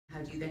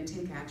How do you then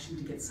take action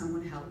to get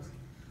someone help?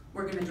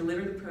 We're going to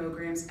deliver the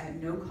programs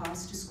at no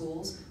cost to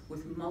schools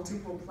with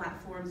multiple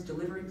platforms,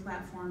 delivery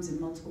platforms,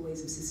 and multiple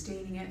ways of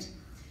sustaining it.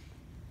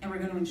 And we're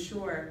going to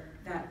ensure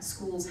that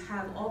schools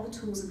have all the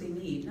tools that they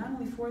need, not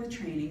only for the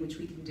training, which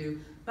we can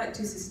do, but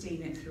to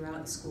sustain it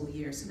throughout the school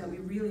year so that we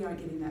really are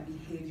getting that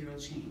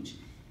behavioral change,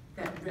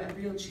 that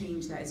real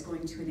change that is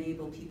going to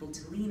enable people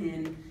to lean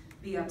in,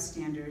 be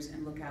upstanders,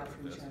 and look out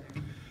for each other.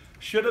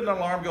 Should an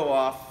alarm go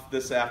off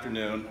this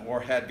afternoon or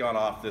had gone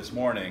off this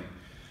morning,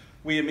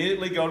 we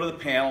immediately go to the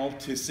panel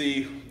to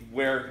see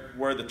where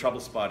the trouble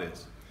spot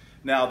is.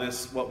 Now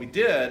what we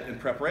did in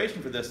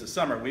preparation for this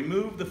summer, we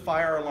moved the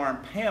fire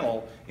alarm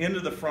panel into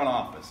the front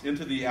office,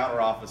 into the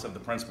outer office of the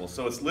principal.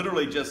 So it's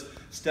literally just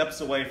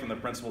steps away from the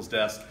principal's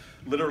desk,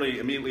 literally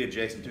immediately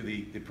adjacent to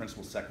the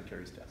principal's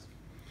secretary's desk.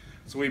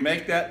 So we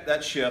make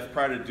that shift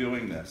prior to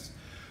doing this.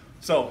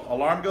 So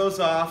alarm goes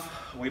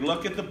off, we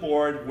look at the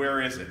board,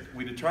 where is it?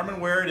 We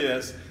determine where it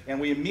is, and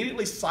we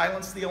immediately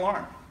silence the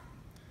alarm.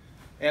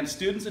 And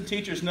students and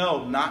teachers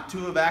know not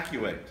to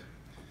evacuate.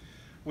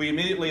 We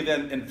immediately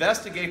then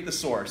investigate the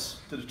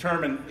source to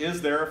determine,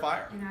 is there a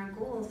fire? And our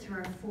goal through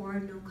our 4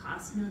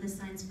 no-cost,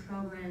 know-the-signs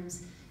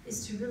programs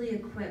is to really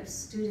equip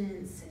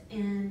students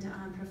and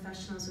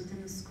professionals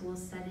within the school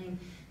setting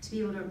to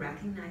be able to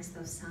recognize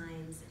those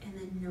signs and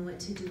then know what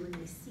to do when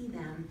they see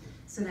them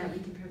so that we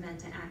can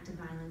prevent an act of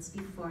violence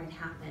before it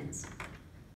happens.